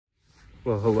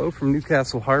Well, hello from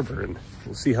Newcastle Harbor, and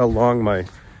we'll see how long my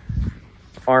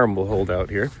arm will hold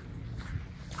out here.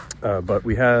 But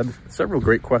we had several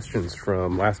great questions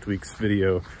from last week's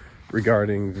video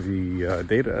regarding the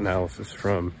data analysis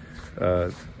from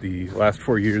the last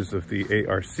 4 years of the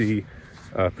ARC,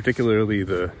 particularly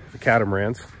the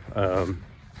catamarans.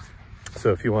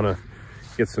 So if you want to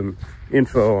get some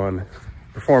info on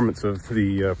performance of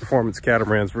the performance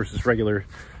catamarans versus regular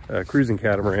cruising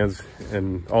catamarans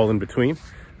and all in between,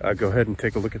 go ahead and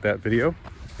take a look at that video.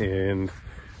 And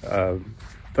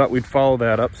thought we'd follow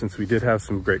that up, since we did have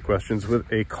some great questions,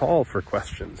 with a call for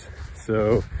questions.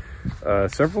 So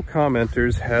several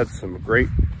commenters had some great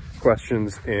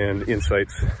questions and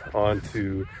insights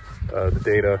onto the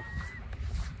data.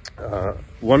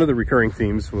 One of the recurring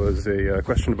themes was a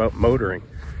question about motoring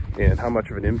and how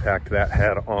much of an impact that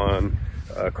had on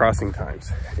crossing times.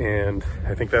 And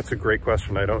I think that's a great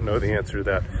question. I don't know the answer to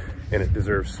that, and it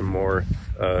deserves some more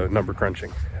number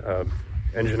crunching.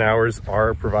 Engine hours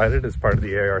are provided as part of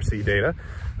the ARC data,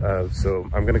 so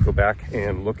I'm going to go back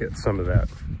and look at some of that.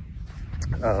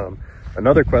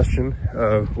 Another question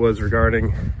was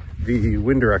regarding the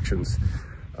wind directions,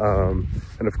 and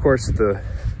of course the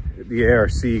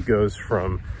ARC goes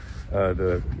from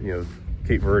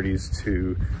Cape Verdes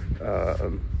to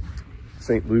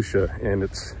St. Lucia, and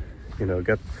it's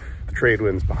got the trade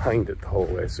winds behind it the whole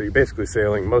way. So you're basically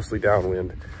sailing mostly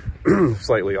downwind,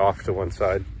 slightly off to one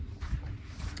side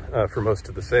for most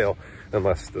of the sail,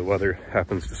 unless the weather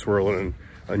happens to swirl in an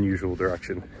unusual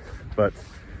direction. But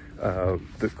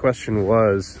the question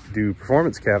was, do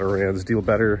performance catamarans deal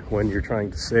better when you're trying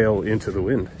to sail into the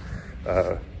wind?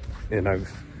 And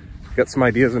I've got some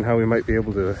ideas on how we might be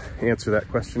able to answer that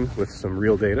question with some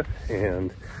real data,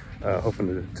 and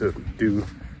hoping to do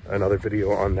another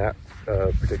video on that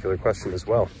particular question as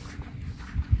well.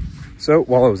 So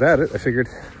while I was at it, I figured,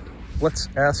 let's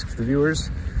ask the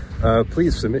viewers,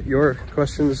 please submit your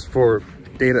questions for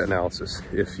data analysis.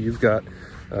 If you've got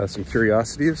some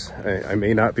curiosities, I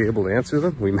may not be able to answer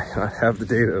them. We may not have the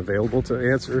data available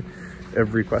to answer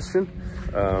every question.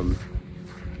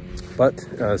 But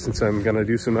since I'm going to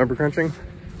do some number crunching,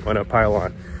 why not pile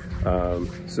on?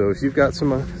 So if you've got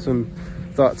some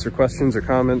thoughts or questions or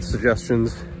comments,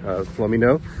 suggestions, let me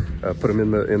know. Put them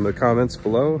in the comments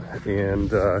below,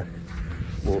 and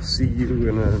we'll see you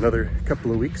in another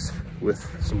couple of weeks with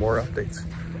some more updates.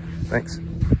 Thanks.